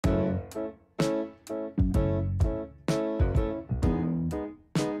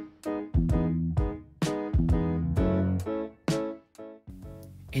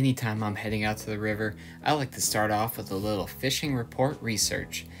Anytime I'm heading out to the river, I like to start off with a little fishing report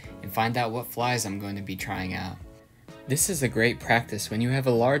research and find out what flies I'm going to be trying out. This is a great practice when you have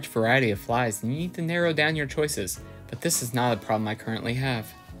a large variety of flies and you need to narrow down your choices, but this is not a problem I currently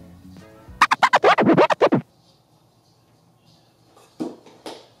have.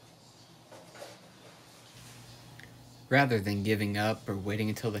 Rather than giving up or waiting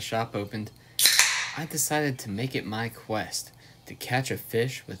until the shop opened, I decided to make it my quest to catch a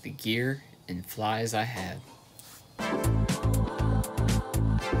fish with the gear and flies I had.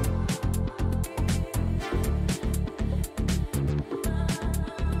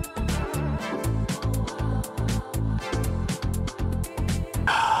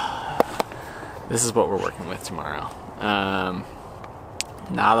 This is what we're working with tomorrow.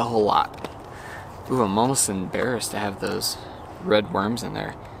 Not a whole lot. Ooh, I'm almost embarrassed to have those red worms in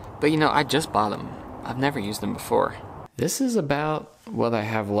there. But you know, I just bought them. I've never used them before. This is about what I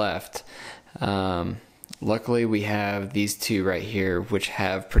have left. Luckily we have these two right here which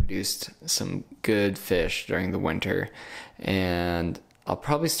have produced some good fish during the winter. And I'll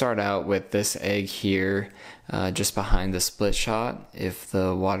probably start out with this egg here just behind the split shot if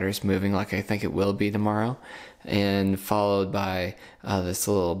the water is moving like I think it will be tomorrow. And followed by this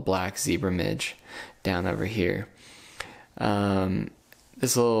little black zebra midge down over here.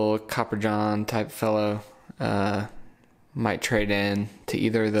 This little copper john type fellow might trade in to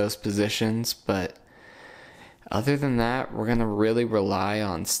either of those positions, but other than that, we're gonna really rely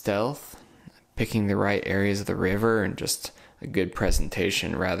on stealth, picking the right areas of the river, and just a good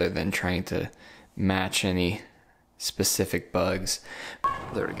presentation rather than trying to match any specific bugs.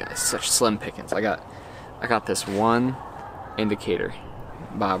 Literally, guys, such slim pickings. I got this one indicator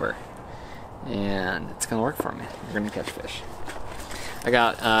bobber, and it's gonna work for me. We're gonna catch fish. I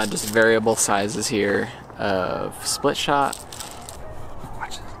got just variable sizes here of split shot.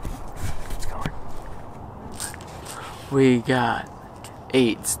 Watch this. It's going. We got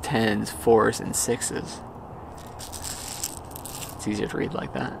 8s, 10s, 4s, and 6s. It's easier to read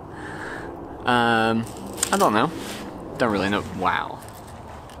like that. I don't know. Don't really know. Wow.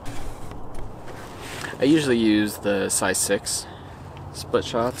 I usually use the size 6 split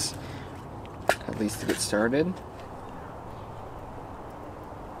shots, at least to get started.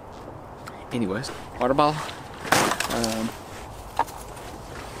 Anyways, water ball.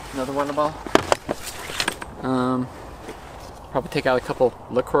 Another water ball. Probably take out a couple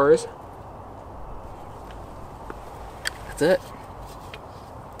liqueurs. That's it.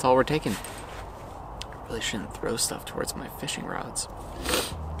 That's all we're taking. Really shouldn't throw stuff towards my fishing rods.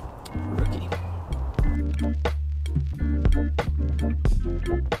 Rookie.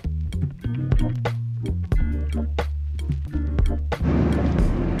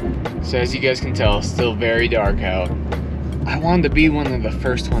 So as you guys can tell, still very dark out. I wanted to be one of the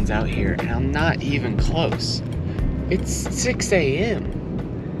first ones out here, and I'm not even close. It's 6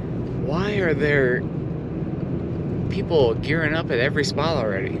 a.m. Why are there people gearing up at every spot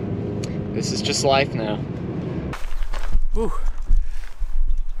already? This is just life now. Whew.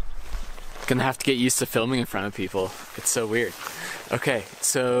 Gonna have to get used to filming in front of people. It's so weird. Okay,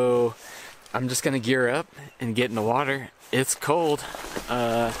 so I'm just gonna gear up and get in the water. It's cold.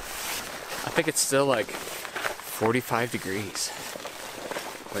 I think it's still like 45 degrees,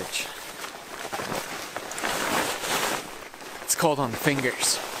 which it's cold on the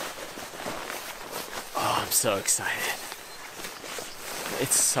fingers. Oh, I'm so excited.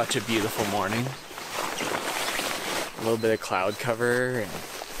 It's such a beautiful morning. A little bit of cloud cover and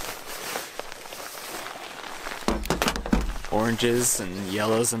oranges and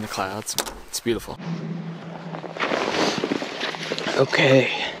yellows in the clouds. It's beautiful.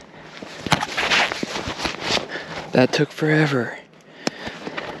 Okay. That took forever.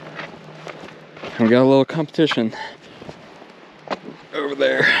 We got a little competition over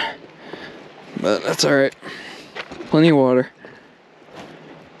there, but that's all right. Plenty of water.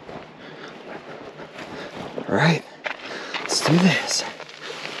 All right, let's do this.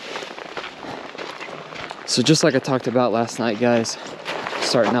 So just like I talked about last night, guys,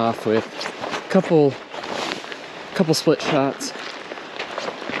 starting off with a couple split shots.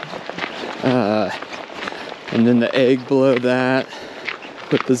 And then the egg below that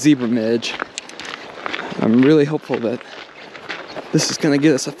with the zebra midge. I'm really hopeful that this is gonna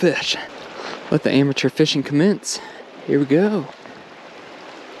get us a fish. Let the amateur fishing commence. Here we go.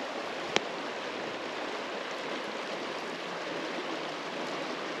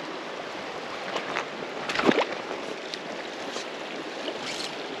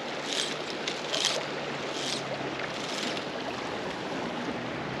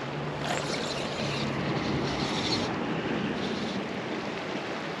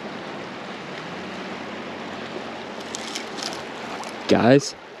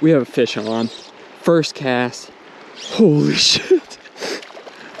 Guys, we have a fish on. First cast. Holy shit.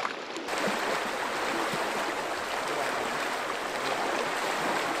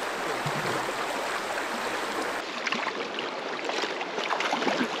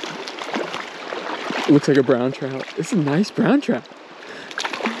 It looks like a brown trout. It's a nice brown trout.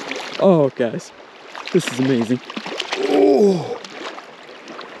 Oh, guys, this is amazing. Oh,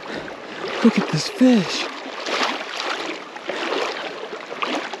 look at this fish.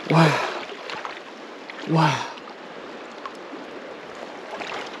 Wow. Wow.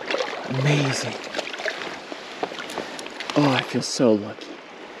 Amazing. Oh, I feel so lucky.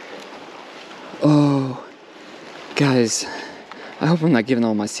 Oh, guys, I hope I'm not giving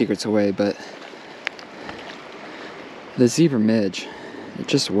all my secrets away, but the zebra midge, it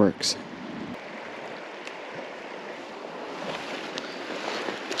just works.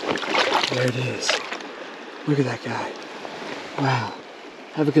 There it is. Look at that guy. Wow.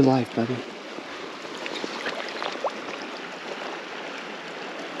 Have a good life, buddy.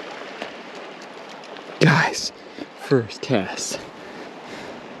 Guys, first cast.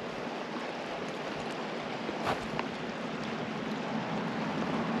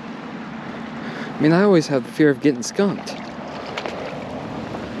 I mean, I always have the fear of getting skunked.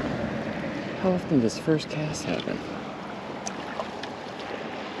 How often does first cast happen?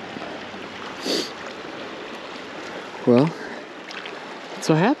 Well, that's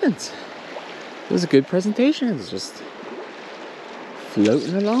what happens. It was a good presentation. It was just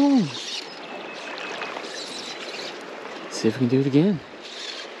floating along. See if we can do it again.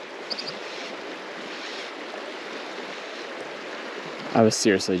 I was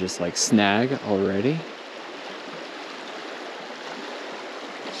seriously just like snag already.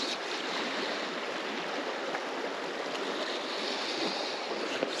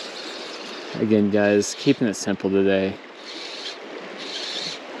 Again, guys, keeping it simple today.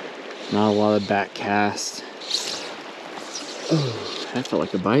 Not a lot of back cast. Oh, that felt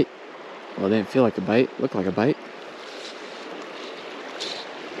like a bite. Well, it didn't feel like a bite. Looked like a bite.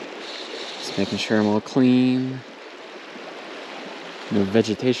 Just making sure I'm all clean. No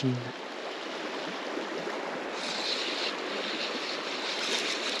vegetation.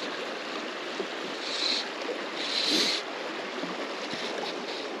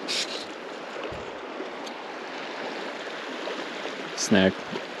 Snag.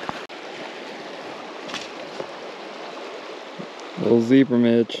 Little zebra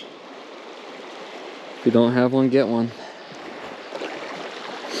midge. If you don't have one, get one.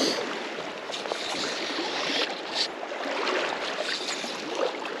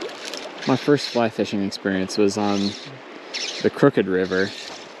 My first fly fishing experience was on the Crooked River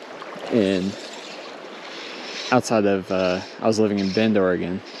outside of, I was living in Bend,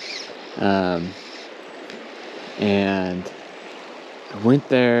 Oregon. And I went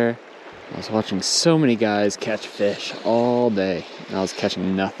there. I was watching so many guys catch fish all day, and I was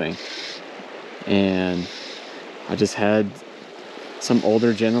catching nothing. And I just had some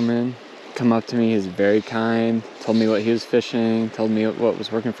older gentleman come up to me. He was very kind, told me what he was fishing, told me what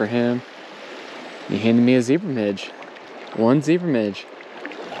was working for him. He handed me a zebra midge, one zebra midge.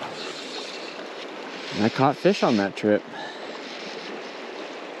 And I caught fish on that trip.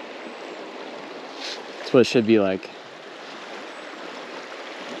 That's what it should be like.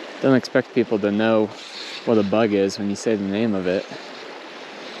 Don't expect people to know what a bug is when you say the name of it.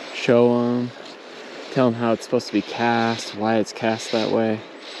 Show them, tell them how it's supposed to be cast, why it's cast that way.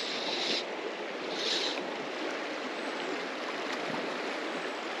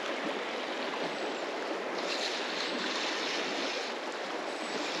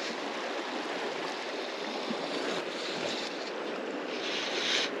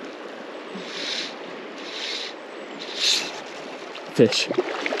 Fish.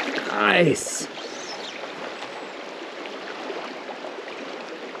 Nice.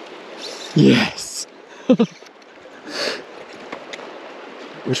 Yes.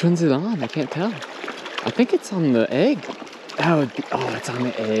 Which one's it on? I can't tell. I think it's on the egg. Oh, it's on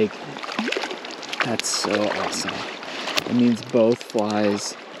the egg. That's so awesome. It means both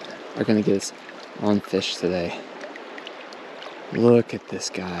flies are gonna get us on fish today. Look at this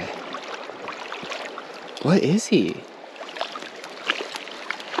guy. What is he?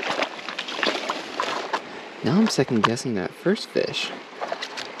 Now I'm second guessing that first fish.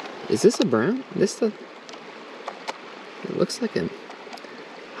 Is this a brown? It looks like a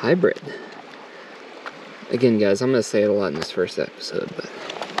hybrid. Again, guys, I'm going to say it a lot in this first episode, but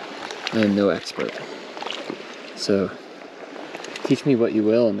I am no expert. So, teach me what you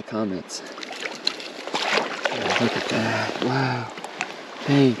will in the comments. Oh, look at that. Wow.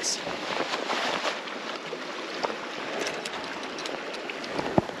 Thanks.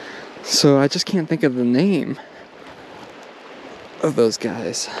 So I just can't think of the name of those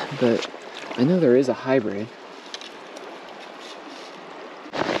guys, but I know there is a hybrid.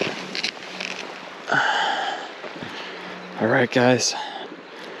 All right, guys,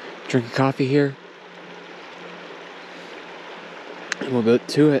 drinking coffee here, and we'll go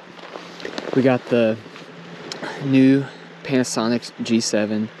to it. We got the new Panasonic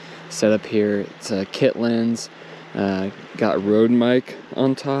G7 set up here. It's a kit lens, got Rode mic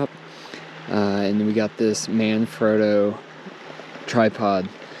on top, and then we got this Manfrotto tripod.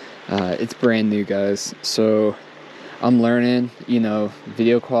 It's brand new, guys, so I'm learning, you know,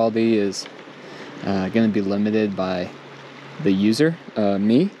 video quality is gonna be limited by the user,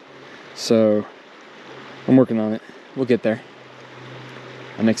 me, so I'm working on it. We'll get there.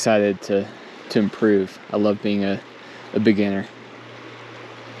 I'm excited to improve. I love being a beginner.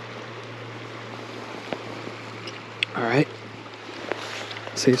 All right,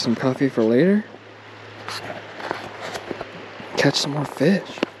 save some coffee for later. Catch some more fish.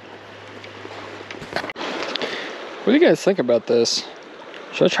 What do you guys think about this?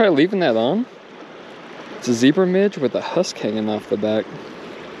 Should I try leaving that on? It's a zebra midge with a husk hanging off the back.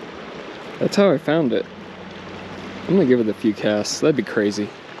 That's how I found it. I'm gonna give it a few casts. That'd be crazy.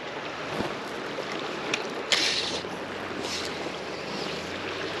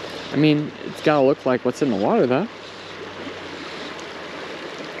 I mean, it's gotta look like what's in the water, though.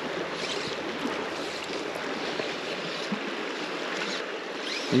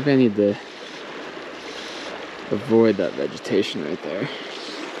 Maybe I need to avoid that vegetation right there.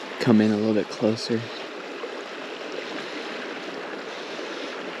 Come in a little bit closer.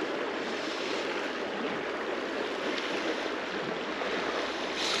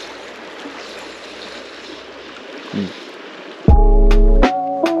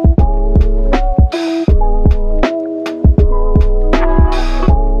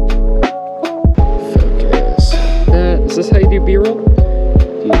 Focus. Is this how you do B-roll?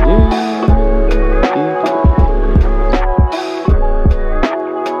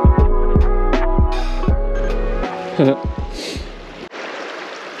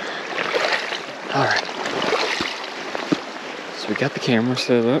 Alright. So we got the camera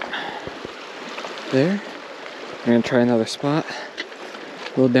set up there. We're gonna try another spot a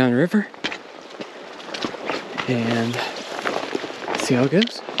little downriver and see how it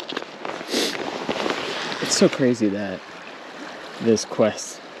goes. It's so crazy that this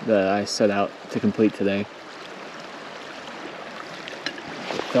quest that I set out to complete today,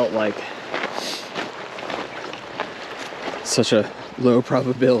 it felt like such a low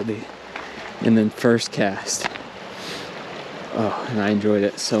probability, and then first cast, oh, and I enjoyed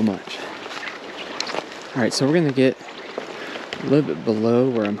it so much. All right, so we're gonna get a little bit below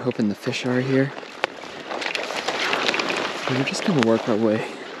where I'm hoping the fish are here, and we're just gonna work our way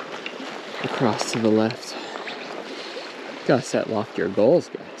across to the left. Gotta set loftier goals,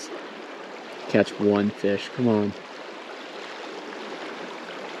 guys. Catch one fish, come on.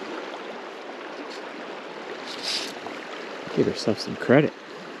 Give yourself some credit.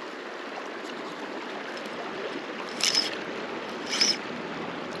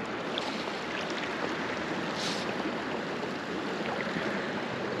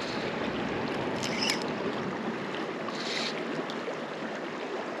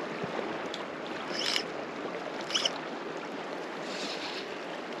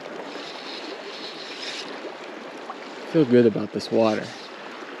 I feel good about this water.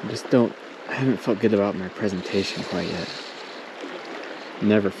 I haven't felt good about my presentation quite yet.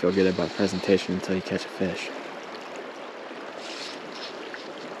 Never feel good about presentation until you catch a fish.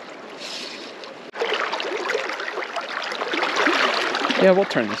 Yeah, we'll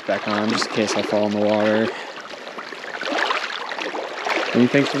turn this back on just in case I fall in the water.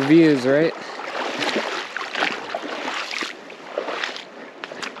 Anything for the views, right?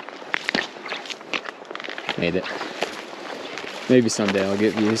 Made it. Maybe someday I'll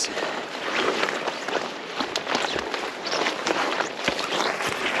get views.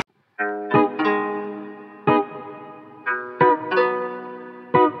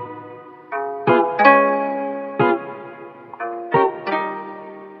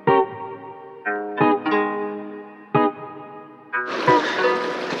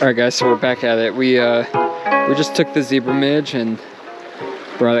 Alright guys, so we're back at it. We just took the zebra midge and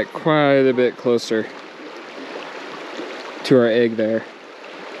brought it quite a bit closer to our egg there.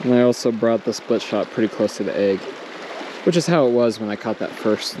 And I also brought the split shot pretty close to the egg, which is how it was when I caught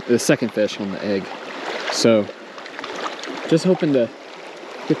the second fish on the egg. So, just hoping to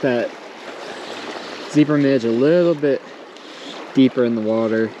get that zebra midge a little bit deeper in the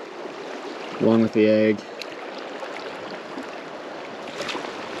water, along with the egg.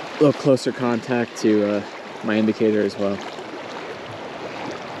 little closer contact to my indicator as well.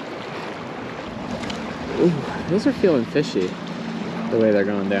 Ooh, those are feeling fishy, the way they're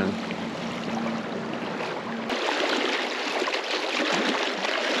going down.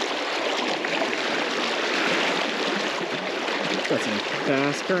 Got some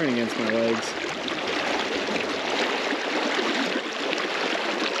fast current against my legs.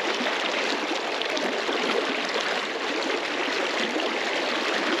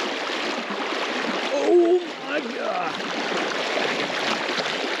 Oh my God.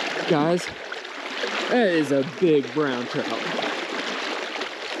 Guys, that is a big brown trout.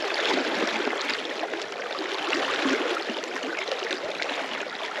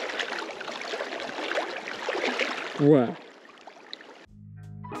 Wow.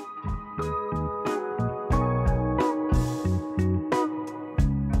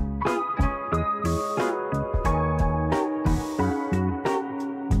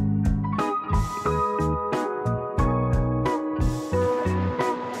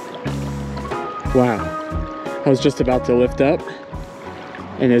 Wow. I was just about to lift up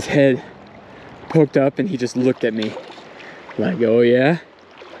and his head poked up and he just looked at me like, oh yeah?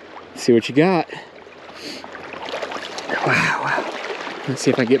 See what you got. Wow, wow. Let's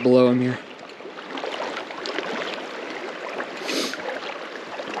see if I get below him here.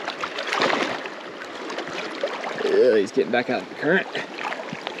 He's getting back out of the current.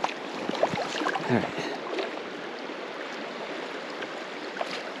 All right.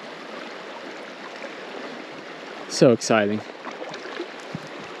 So exciting.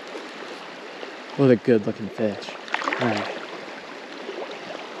 What a good looking fish. All right.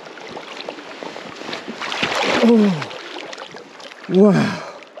 Oh, wow.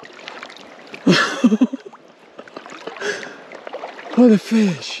 What a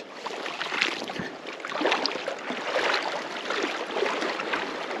fish.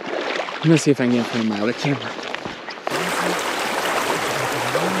 I'm gonna see if I can get in front of my other camera.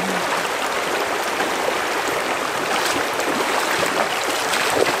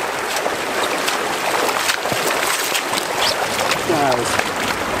 Guys,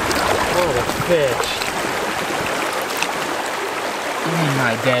 what a fish. Oh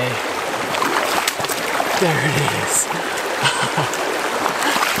my day. There it is.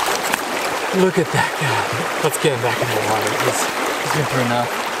 Look at that guy. Let's get him back in the water. He's been through enough.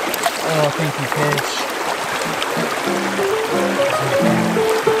 Oh, thank you, fish.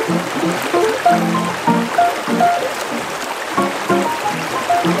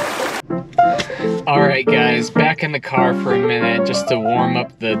 All right, guys, back in the car for a minute just to warm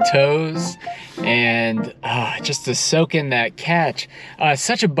up the toes and just to soak in that catch.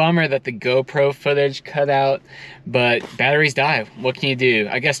 Such a bummer that the GoPro footage cut out, but batteries die. What can you do?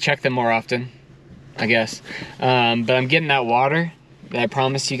 I guess check them more often, I guess. But I'm getting that water that I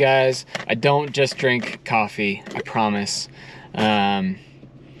promised you guys. I don't just drink coffee, I promise. But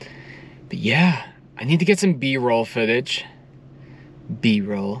yeah, I need to get some B-roll footage.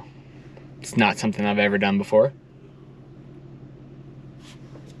 B-roll. It's not something I've ever done before.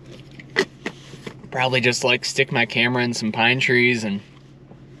 Probably just like stick my camera in some pine trees and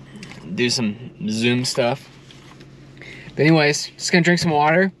do some zoom stuff. But anyways, just gonna drink some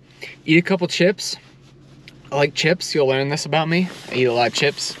water, eat a couple chips. I like chips. You'll learn this about me. I eat a lot of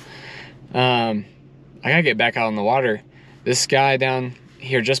chips. I gotta get back out on the water. This guy down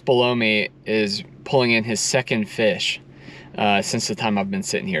here just below me is pulling in his second fish since the time I've been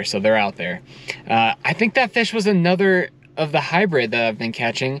sitting here. So they're out there. I think that fish was another of the hybrid that I've been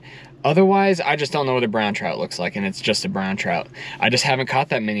catching. Otherwise, I just don't know what a brown trout looks like, and it's just a brown trout. I just haven't caught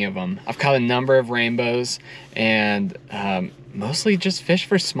that many of them. I've caught a number of rainbows, and mostly just fish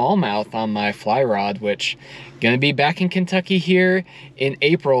for smallmouth on my fly rod, which gonna be back in Kentucky here in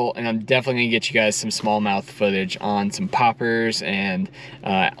April, and I'm definitely gonna get you guys some smallmouth footage on some poppers and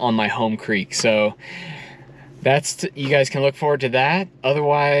on my home creek. So that's, you guys can look forward to that.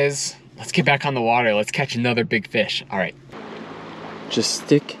 Otherwise, let's get back on the water. Let's catch another big fish. All right. Just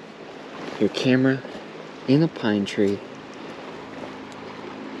stick your camera in a pine tree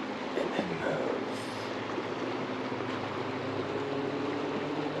and then move.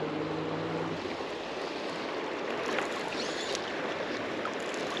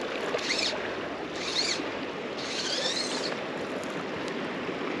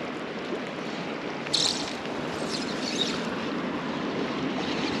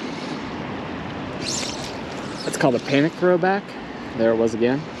 That's called a panic throwback. There it was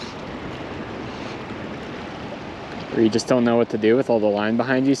again. Where you just don't know what to do with all the line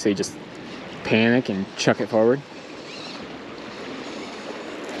behind you, so you just panic and chuck it forward.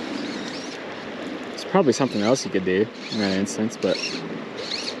 There's probably something else you could do in that instance, but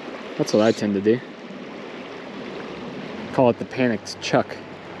That's what I tend to do. Call it the panicked chuck.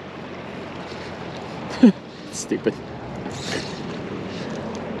 Stupid.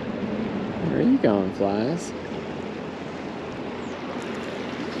 Where are you going, flies?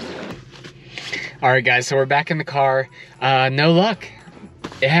 Alright guys, so we're back in the car. No luck.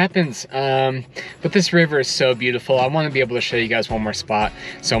 It happens. But this river is so beautiful. I want to be able to show you guys one more spot.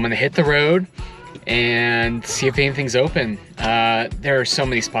 So I'm going to hit the road and see if anything's open. There are so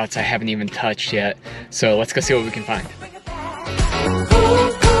many spots I haven't even touched yet. So let's go see what we can find.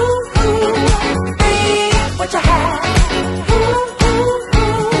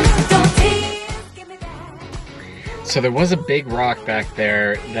 So there was a big rock back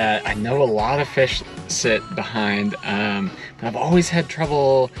there that I know a lot of fish sit behind, but I've always had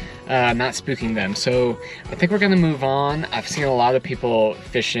trouble not spooking them. So I think we're gonna move on. I've seen a lot of people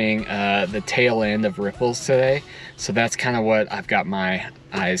fishing the tail end of ripples today, so that's kind of what I've got my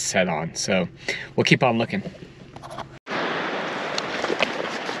eyes set on. So we'll keep on looking.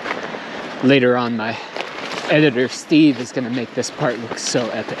 Later on, my editor Steve is gonna make this part look so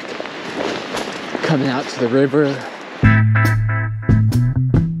epic. Coming out to the river.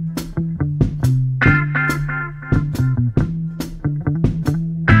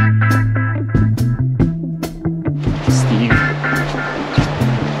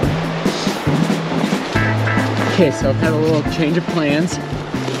 Okay, so I've had a little change of plans.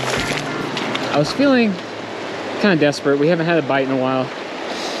 I was feeling kind of desperate. We haven't had a bite in a while.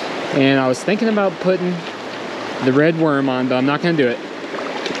 And I was thinking about putting the red worm on, but I'm not gonna do it.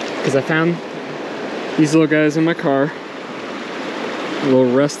 Because I found these little guys in my car. A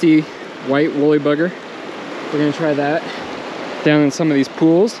little rusty white woolly bugger. We're gonna try that down in some of these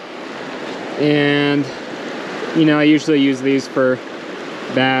pools. And, you know, I usually use these for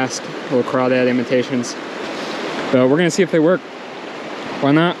bass, little crawdad imitations. So we're gonna see if they work.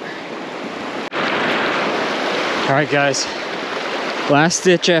 Why not? All right, guys. Last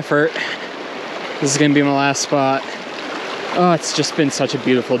ditch effort. This is gonna be my last spot. Oh, it's just been such a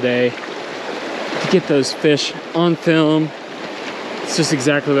beautiful day. To get those fish on film, it's just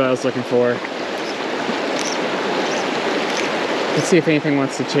exactly what I was looking for. Let's see if anything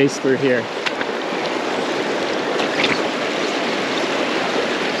wants to chase through here.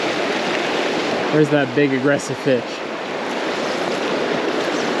 Where's that big aggressive fish?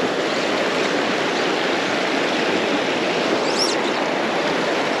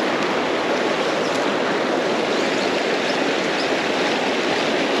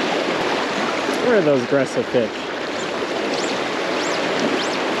 Where are those aggressive fish?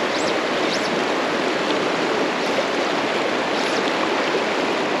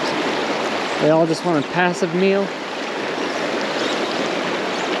 They all just want a passive meal?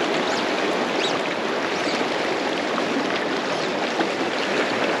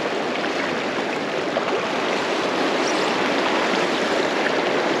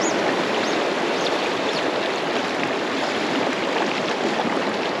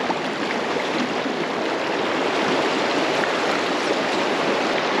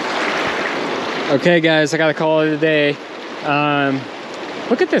 Okay guys, I gotta call it a day.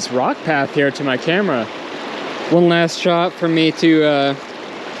 Look at this rock path here to my camera. One last shot for me to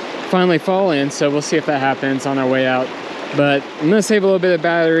finally fall in, so we'll see if that happens on our way out. But I'm gonna save a little bit of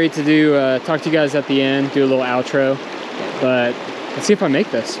battery to do talk to you guys at the end, do a little outro. But let's see if I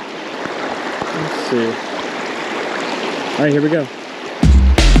make this. Let's see. All right, here we go.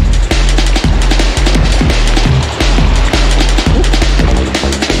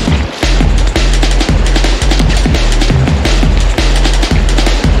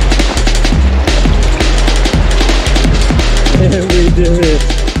 We did it.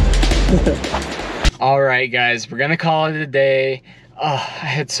 All right, guys, we're gonna call it a day. Oh, I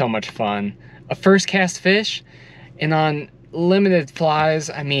had so much fun. A first cast fish, and on limited flies,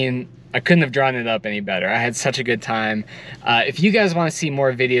 I mean, I couldn't have drawn it up any better. I had such a good time. If you guys want to see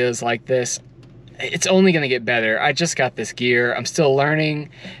more videos like this, it's only gonna get better. I just got this gear. I'm still learning.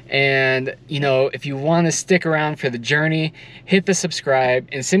 And you know, if you want to stick around for the journey, hit the subscribe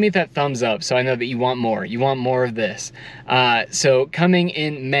and send me that thumbs up so I know that you want more. You want more of this. So coming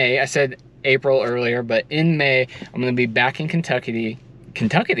in May, I said April earlier, but in May, I'm gonna be back in Kentucky,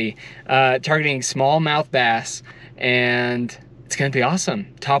 targeting smallmouth bass, and it's gonna be awesome.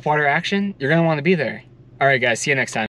 Topwater action, you're gonna want to be there. All right, guys, see you next time.